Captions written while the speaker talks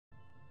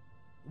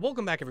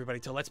Welcome back,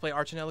 everybody, to Let's Play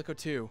Tonelico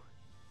 2.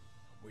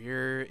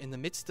 We're in the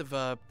midst of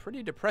a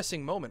pretty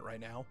depressing moment right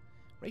now.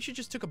 Reisha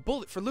just took a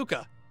bullet for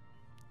Luca.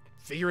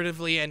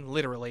 Figuratively and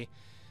literally.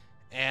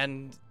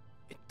 And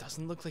it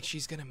doesn't look like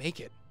she's gonna make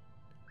it.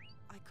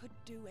 I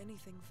couldn't do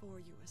anything for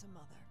you as a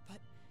mother,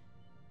 but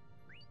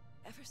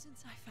ever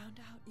since I found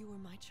out you were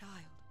my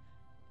child,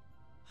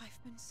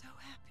 I've been so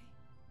happy.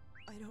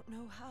 I don't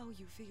know how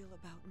you feel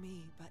about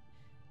me, but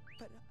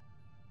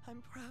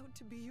I'm proud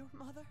to be your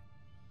mother.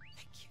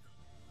 Thank you.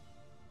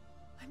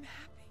 I'm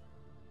happy.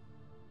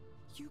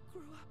 You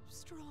grew up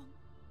strong.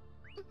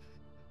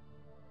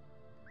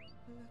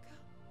 Luca?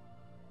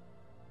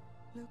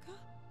 Luca?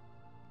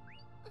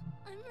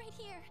 I'm right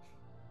here.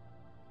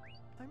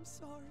 I'm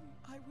sorry.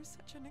 I was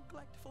such a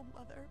neglectful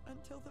mother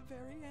until the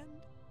very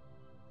end.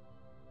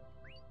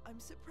 I'm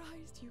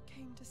surprised you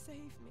came to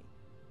save me.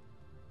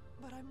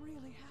 But I'm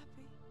really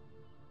happy.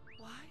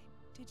 Why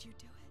did you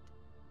do it?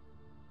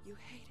 You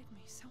hated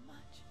me so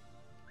much.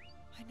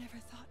 I never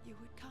thought you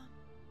would come.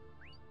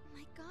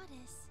 My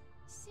goddess,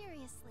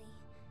 seriously,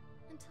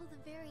 until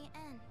the very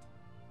end.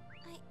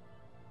 I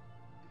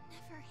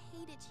never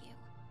hated you.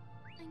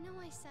 I know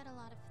I said a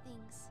lot of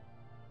things,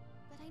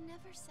 but I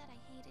never said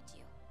I hated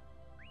you.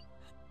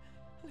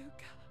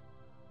 Luca.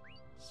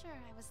 Sure,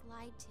 I was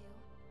lied to,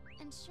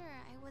 and sure,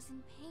 I was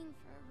in pain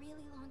for a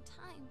really long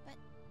time, but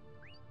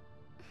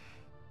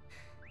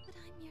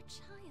I'm your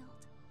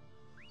child.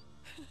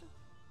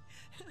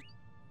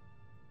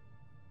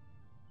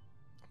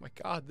 Oh my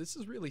god, this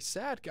is really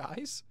sad,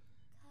 guys.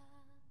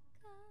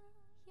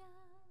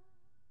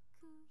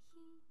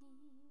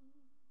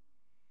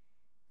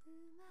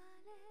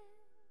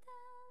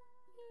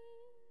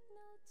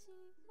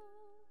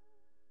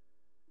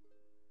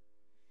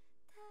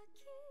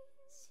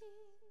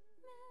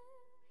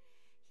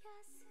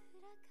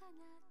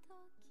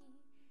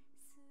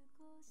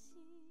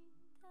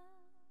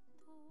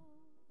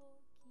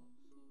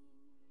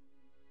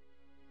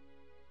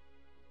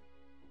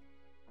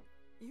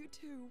 You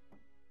two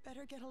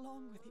better get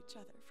along with each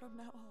other from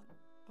now on,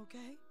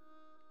 okay?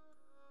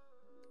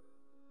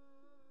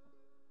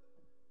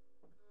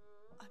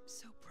 I'm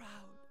so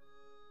proud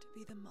to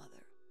be the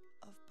mother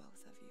of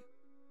both of you.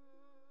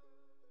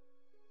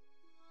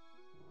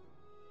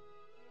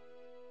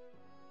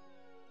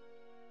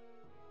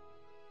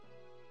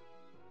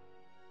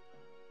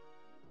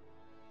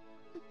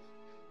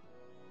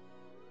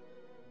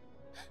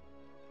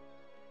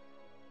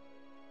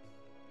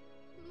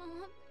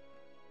 Mom?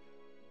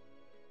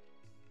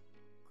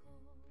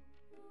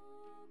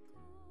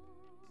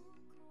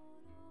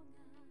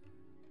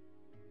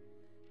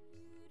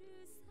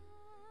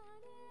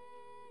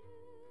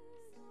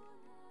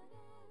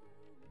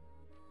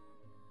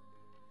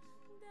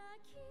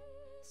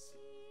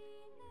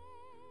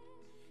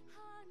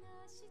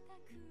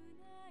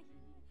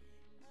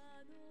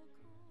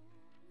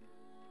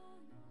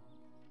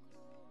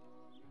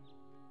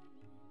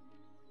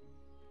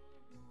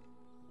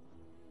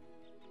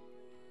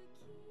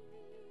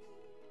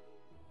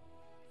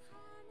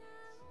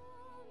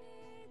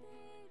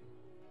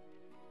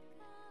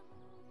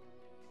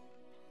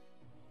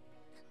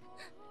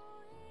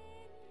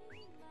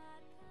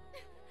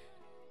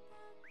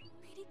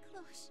 Lady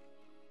Cloche.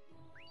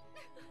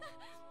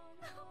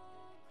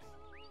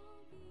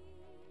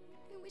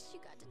 I wish you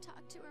got to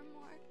talk to her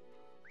more.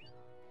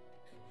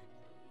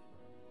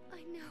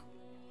 I know.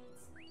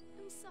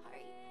 I'm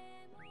sorry.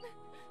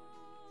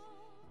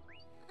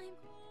 I'm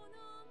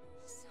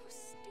so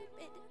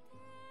stupid.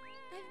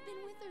 I've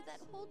been with her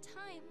that whole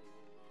time,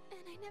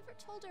 and I never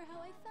told her how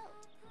I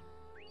felt.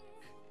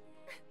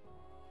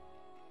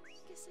 I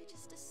guess I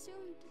just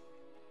assumed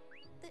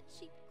that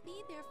she'd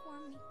be there for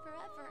me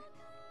forever.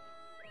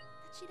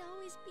 That she'd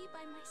always be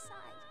by my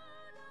side.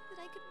 That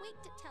I could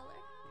wait to tell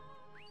her.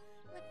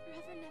 But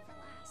forever never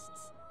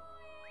lasts.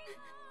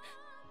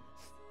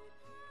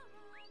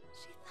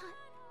 She thought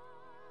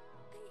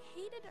I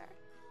hated her.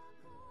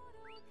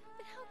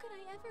 But how could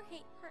I ever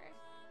hate her?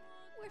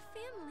 We're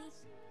family.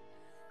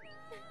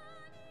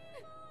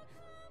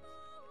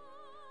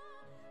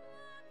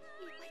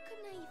 Why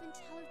couldn't I even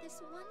tell her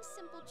this one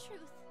simple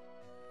truth?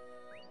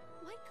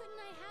 Why couldn't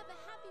I have a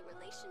happy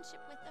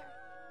relationship with her?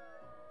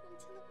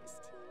 Until it was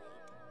too late.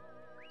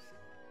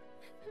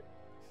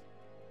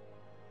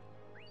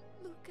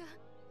 Luca,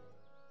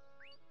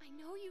 I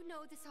know you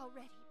know this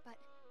already, but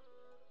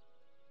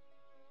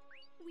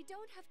we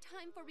don't have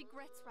time for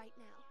regrets right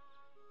now.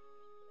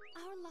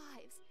 Our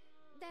lives,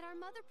 that our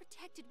mother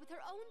protected with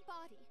her own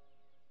body,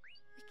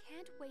 we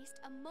can't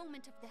waste a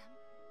moment of them.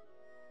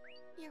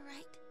 You're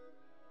right.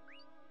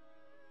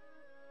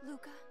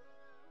 Luca,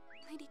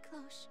 Lady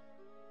Cloche.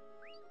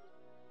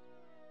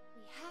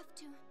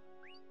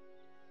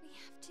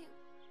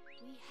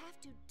 We have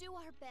to do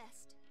our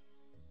best.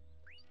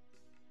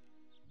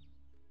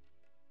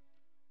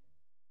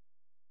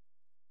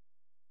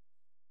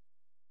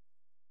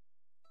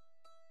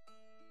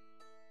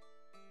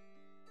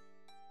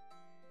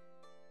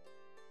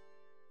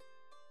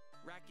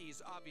 Raki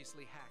is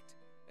obviously hacked,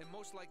 and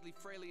most likely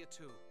Frelia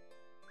too.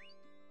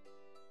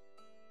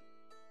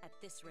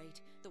 At this rate,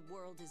 the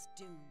world is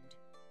doomed.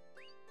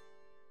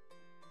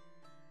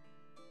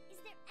 Is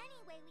there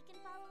any way we can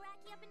follow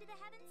Raki up into the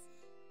heavens?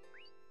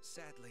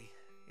 Sadly,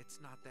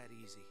 it's not that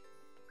easy.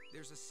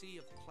 There's a sea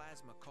of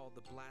plasma called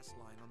the blast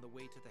line on the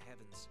way to the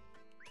heavens.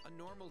 A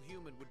normal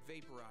human would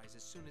vaporize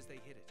as soon as they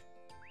hit it.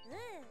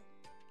 Ugh.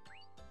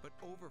 But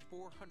over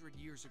 400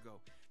 years ago,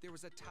 there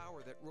was a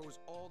tower that rose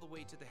all the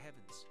way to the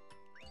heavens.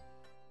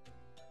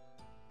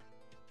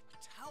 A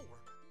tower?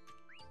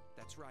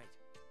 That's right.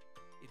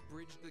 It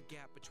bridged the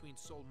gap between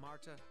Sol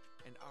Marta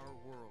and our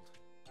world.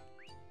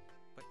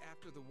 But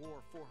after the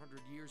war 400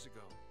 years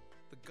ago,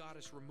 the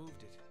goddess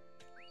removed it.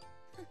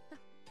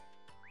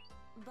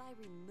 By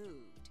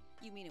removed,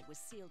 you mean it was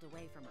sealed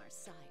away from our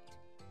sight.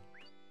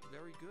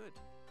 Very good.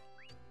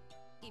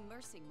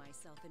 Immersing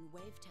myself in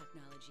wave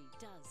technology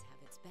does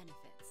have its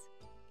benefits.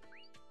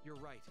 You're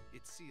right,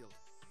 it's sealed.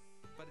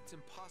 But it's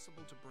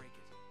impossible to break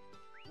it.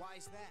 Why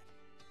is that?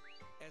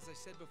 As I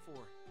said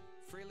before,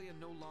 Freya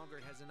no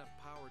longer has enough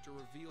power to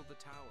reveal the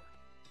tower.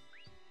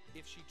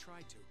 If she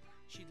tried to,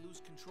 she'd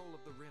lose control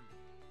of the rim,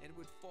 and it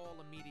would fall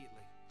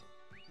immediately.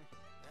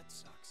 That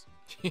sucks.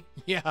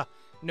 Yeah,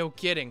 no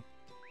kidding.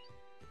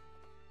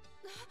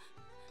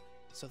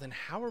 So then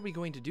how are we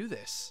going to do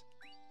this?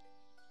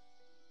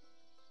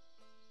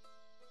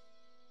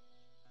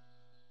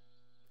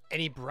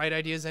 Any bright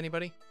ideas,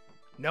 anybody?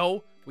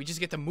 No? We just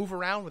get to move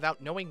around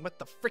without knowing what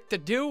the frick to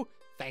do?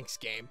 Thanks,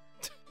 game.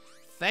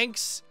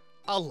 Thanks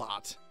a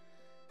lot.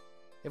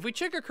 If we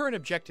check our current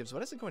objectives,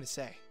 what is it going to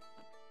say?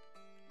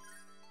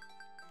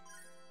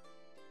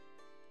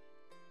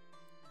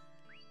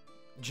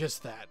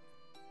 Just that.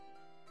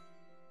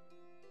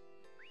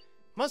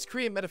 Must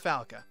create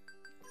Metafalca.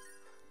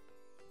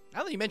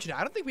 Now that you mention it,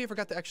 I don't think we ever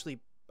got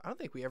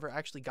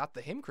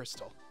the hymn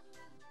crystal.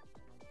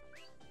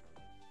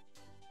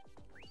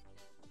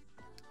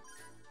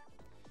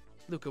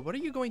 Luca, what are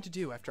you going to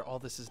do after all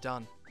this is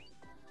done?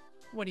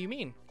 What do you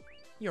mean?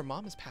 Your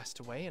mom has passed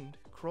away, and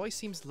Croy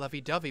seems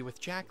lovey-dovey with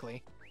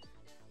Jackley.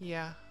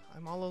 Yeah,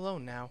 I'm all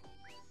alone now.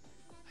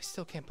 I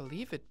still can't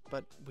believe it,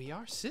 but we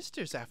are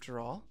sisters after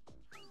all.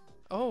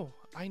 Oh,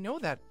 I know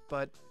that,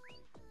 but...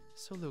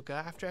 So, Luca,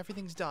 after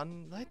everything's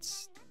done,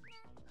 let's...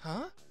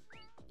 Huh?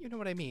 You know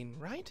what I mean,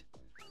 right?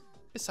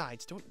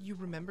 Besides, don't you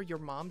remember your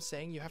mom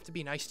saying you have to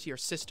be nice to your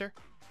sister?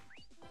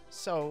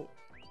 So...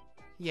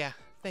 Yeah,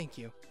 thank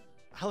you.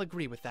 I'll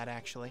agree with that,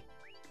 actually.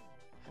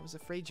 I was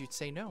afraid you'd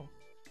say no.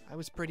 I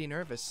was pretty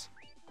nervous.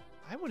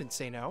 I wouldn't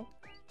say no.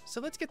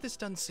 So let's get this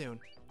done soon.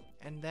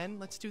 And then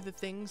let's do the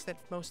things that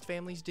most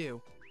families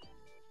do.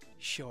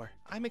 Sure,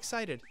 I'm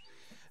excited.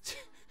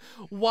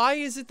 Why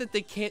is it that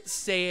they can't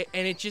say it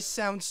and it just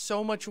sounds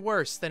so much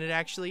worse than it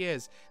actually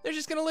is? They're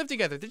just gonna live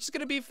together. They're just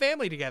gonna be a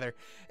family together.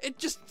 It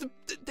just,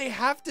 they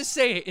have to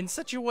say it in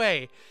such a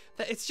way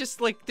that it's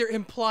just like they're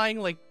implying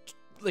like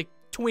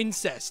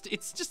twincest.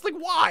 It's just like,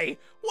 why?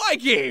 Why,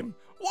 game?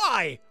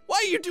 Why?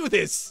 Why you do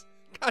this?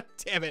 God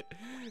damn it.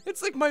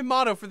 It's like my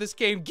motto for this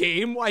game.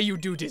 Game, why you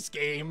do this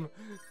game?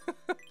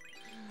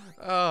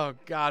 Oh,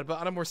 God. But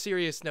on a more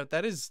serious note,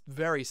 that is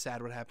very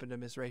sad what happened to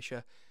Miss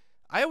Reisha.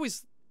 I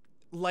always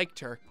liked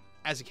her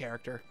as a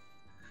character.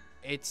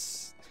 That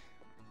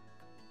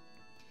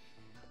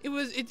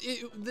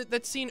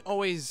scene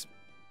always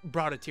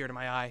brought a tear to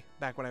my eye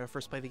back when I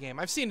first played the game.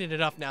 I've seen it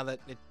enough now that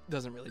it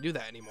doesn't really do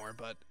that anymore,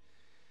 but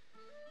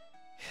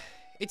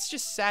it's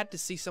just sad to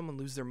see someone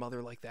lose their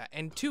mother like that.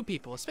 And two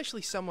people,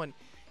 especially someone,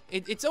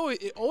 it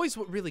always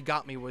what really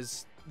got me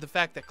was the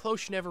fact that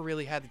Cloche never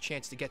really had the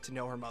chance to get to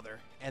know her mother.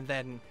 And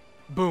then,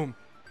 boom,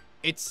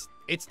 it's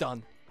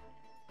done.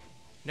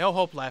 No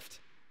hope left.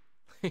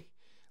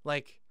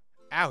 Like,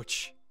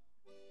 ouch.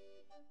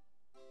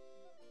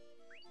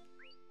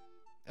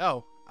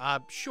 Oh,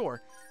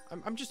 sure.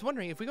 I'm just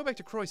wondering, if we go back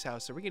to Croy's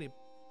house, are we gonna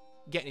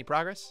get any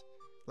progress?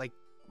 Like,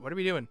 what are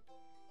we doing?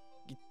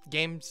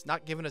 Game's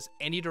not giving us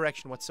any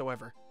direction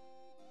whatsoever.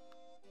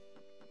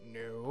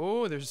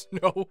 No, there's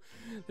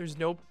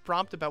no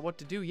prompt about what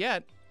to do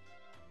yet.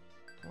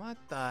 What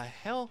the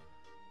hell?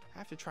 I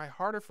have to try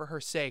harder for her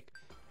sake.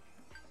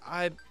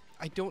 I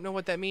don't know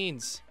what that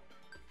means.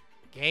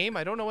 Game,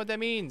 I don't know what that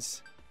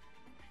means.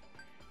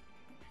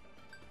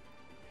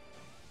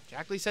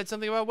 Jackley said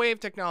something about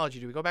wave technology.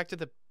 Do we go back to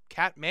the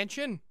cat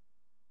mansion?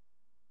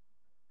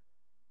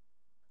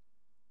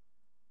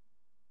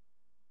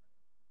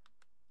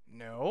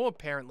 No,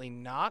 apparently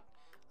not.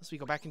 Unless we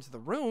go back into the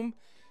room.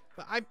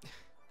 But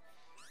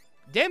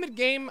damn it,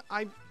 game.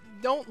 I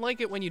don't like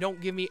it when you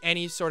don't give me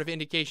any sort of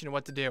indication of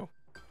what to do.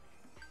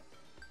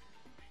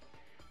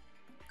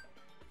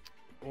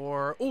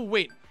 Or, oh,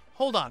 wait.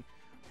 Hold on.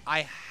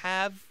 I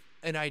have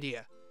an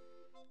idea.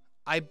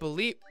 I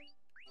believe...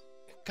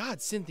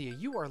 God, Cynthia,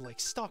 you are like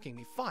stalking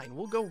me. Fine,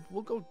 we'll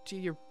go to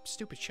your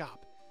stupid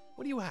shop.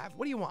 What do you have?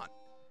 What do you want?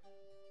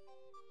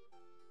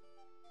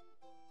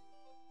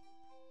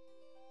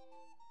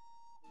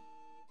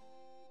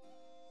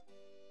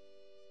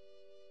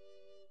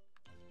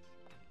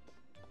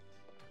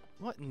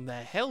 What in the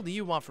hell do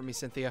you want from me,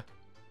 Cynthia?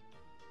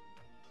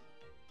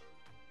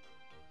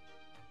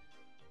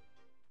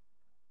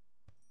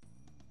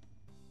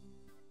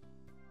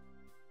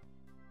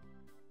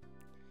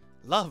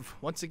 Love.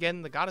 Once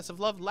again, the goddess of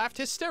love laughed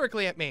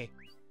hysterically at me.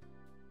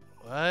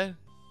 What?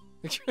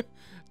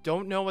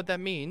 Don't know what that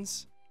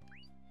means.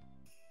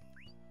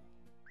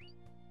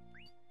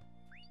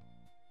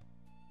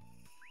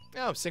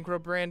 Oh,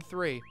 Synchro Brand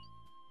 3.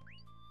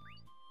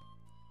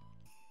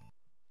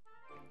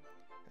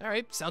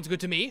 Alright, sounds good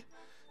to me.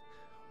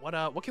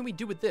 What can we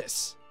do with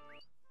this?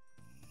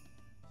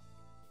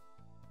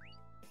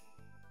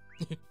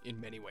 In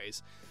many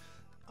ways.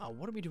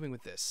 What are we doing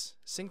with this?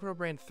 Synchro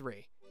Brand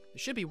 3. There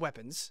should be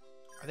weapons.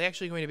 Are they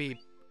actually going to be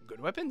good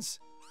weapons?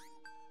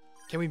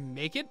 Can we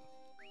make it?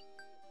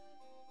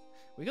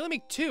 We can only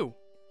make 2.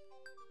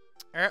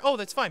 Oh,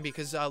 that's fine,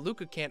 because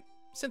Luca can't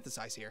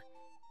synthesize here.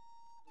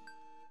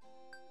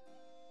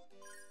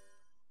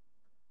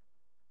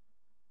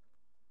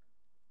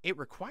 It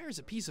requires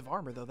a piece of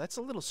armor, though. That's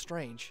a little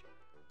strange.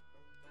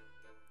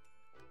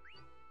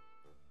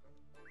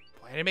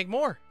 Plan to make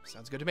more.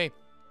 Sounds good to me.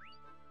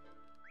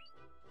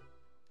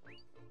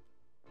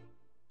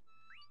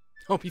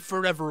 Hope he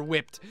forever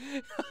whipped.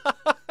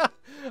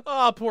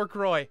 Oh, poor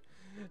Croy.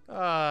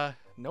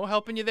 No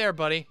helping you there,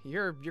 buddy.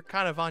 You're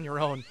kind of on your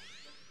own.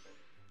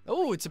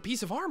 Oh, it's a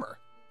piece of armor.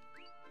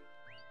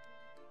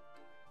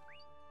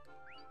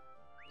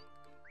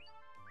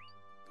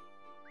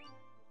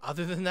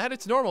 Other than that,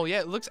 it's normal.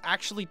 Yeah, it looks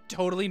actually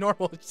totally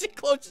normal. See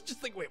close, it's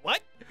just like, wait,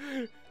 what?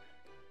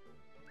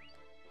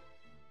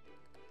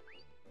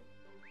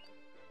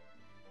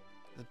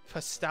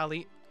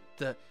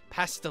 The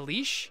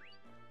pastiliche?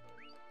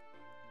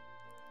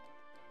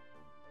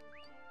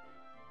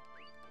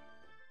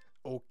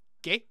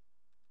 Okay.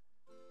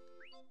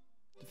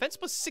 Defense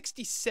plus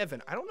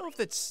 67. I don't know if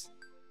that's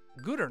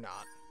good or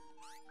not.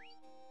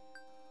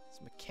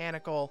 It's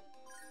mechanical.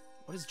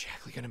 What is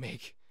Jackley gonna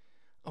make?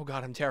 Oh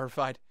god, I'm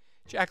terrified.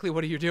 Jackley,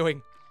 what are you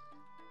doing?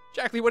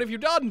 Jackley, what have you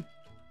done?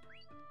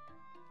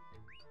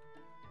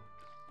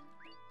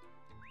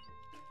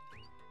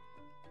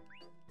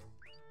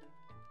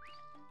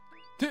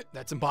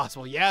 That's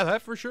impossible. Yeah,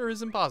 that for sure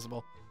is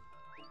impossible.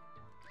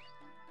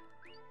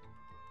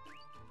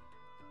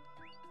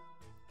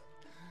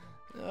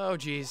 Oh,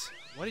 jeez.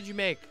 What did you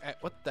make?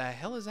 What the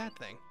hell is that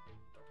thing?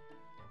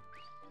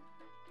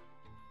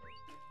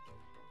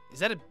 Is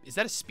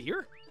that a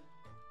spear?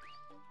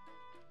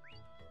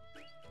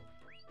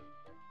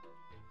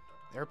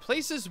 There are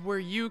places where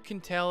you can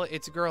tell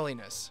its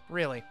girliness.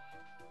 Really.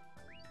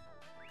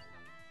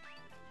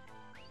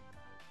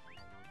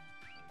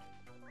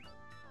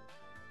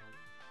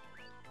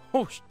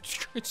 Oh,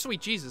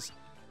 sweet Jesus.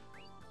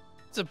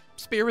 It's a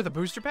spear with a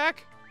booster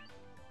pack?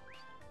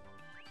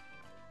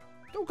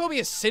 Don't call me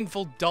a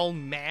sinful, dull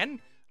man. I'm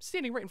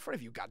standing right in front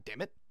of you,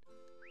 goddammit.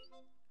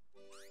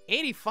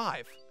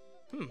 85.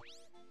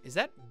 Is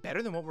that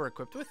better than what we're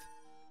equipped with?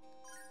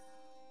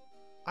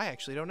 I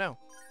actually don't know.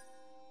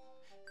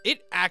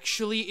 It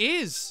actually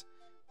is!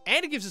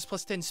 And it gives us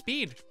plus 10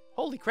 speed.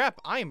 Holy crap,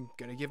 I'm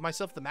gonna give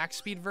myself the max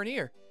speed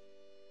vernier.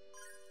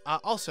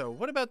 Also,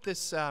 what about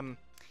this,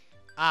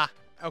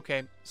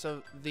 okay.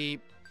 So the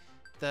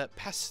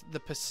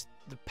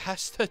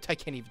pasta, I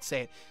can't even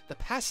say it. The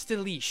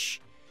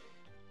pastiliche,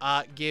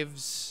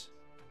 gives...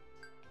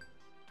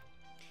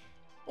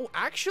 Oh,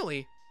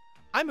 actually,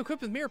 I'm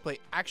equipped with mirror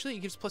plate. Actually, it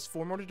gives plus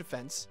 4 more to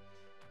defense.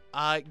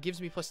 Gives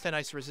me plus 10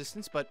 ice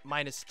resistance, but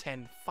minus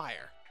 10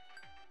 fire.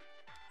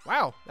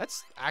 Wow,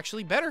 that's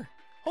actually better.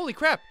 Holy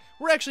crap,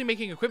 we're actually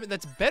making equipment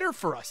that's better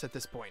for us at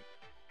this point.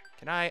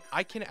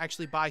 I can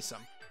actually buy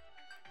some.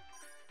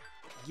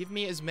 Give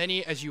me as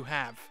many as you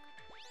have.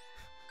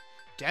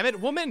 Damn it,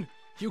 woman!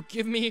 You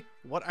give me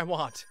what I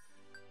want.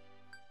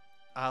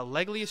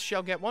 Leglius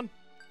shall get one.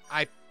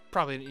 I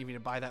probably didn't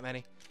even buy that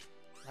many.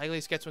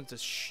 Leglius gets one to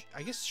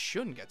I guess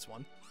Shun gets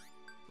one.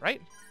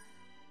 Right?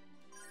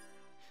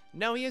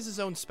 No, he has his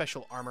own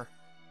special armor.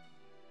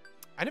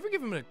 I never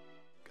give him an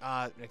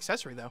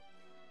accessory, though.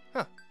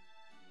 Huh.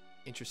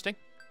 Interesting.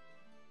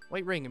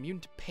 White ring, immune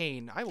to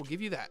pain. I will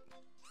give you that.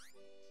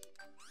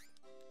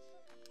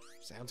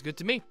 Sounds good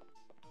to me.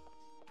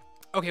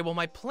 Okay, well,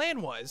 my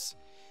plan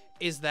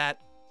is that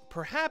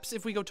perhaps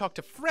if we go talk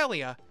to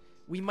Frelia,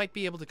 we might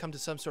be able to come to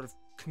some sort of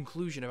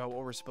conclusion about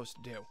what we're supposed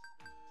to do.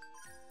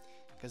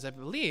 Because I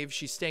believe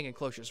she's staying in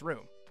Clocher's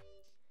room.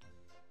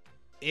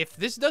 If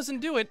this doesn't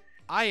do it,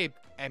 I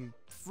am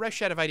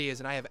fresh out of ideas,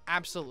 and I have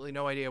absolutely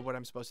no idea what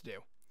I'm supposed to do.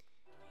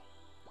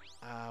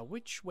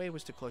 Which way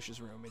was to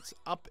Clocher's room? It's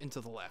up and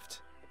to the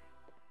left.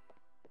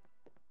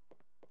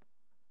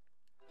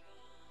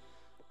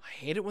 I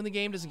hate it when the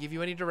game doesn't give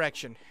you any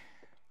direction.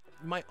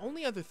 My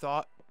only other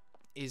thought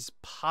is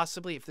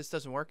possibly, if this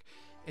doesn't work,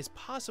 is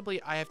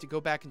possibly I have to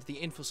go back into the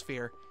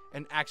Infosphere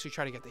and actually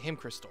try to get the Hymn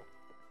Crystal.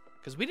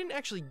 Because we didn't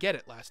actually get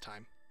it last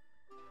time.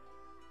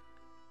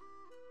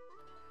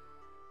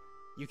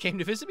 You came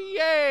to visit me?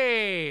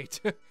 Yay!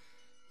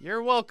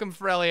 You're welcome,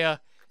 Frelia.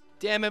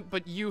 Damn it,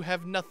 but you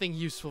have nothing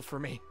useful for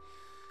me.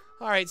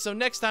 Alright, so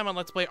next time on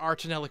Let's Play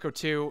Tonelico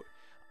 2,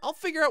 I'll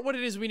figure out what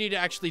it is we need to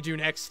actually do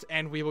next,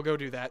 and we will go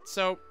do that.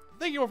 So,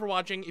 thank you all for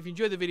watching. If you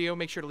enjoyed the video,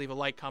 make sure to leave a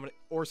like, comment,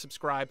 or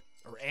subscribe.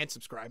 And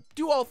subscribe.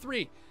 Do all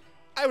three.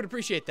 I would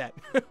appreciate that.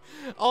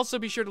 Also,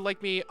 be sure to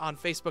like me on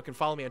Facebook and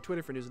follow me on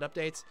Twitter for news and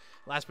updates.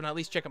 Last but not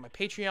least, check out my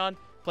Patreon.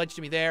 Pledge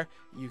to me there.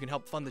 You can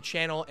help fund the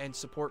channel and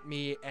support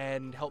me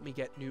and help me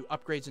get new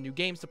upgrades and new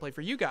games to play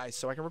for you guys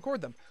so I can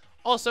record them.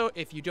 Also,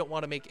 if you don't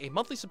want to make a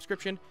monthly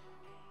subscription,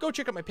 go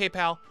check out my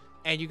PayPal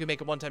and you can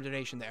make a one-time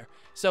donation there.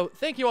 So,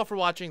 thank you all for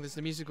watching. This is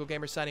the Musical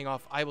Gamer signing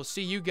off. I will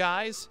see you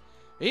guys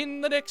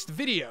in the next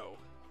video.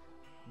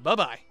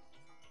 Bye-bye.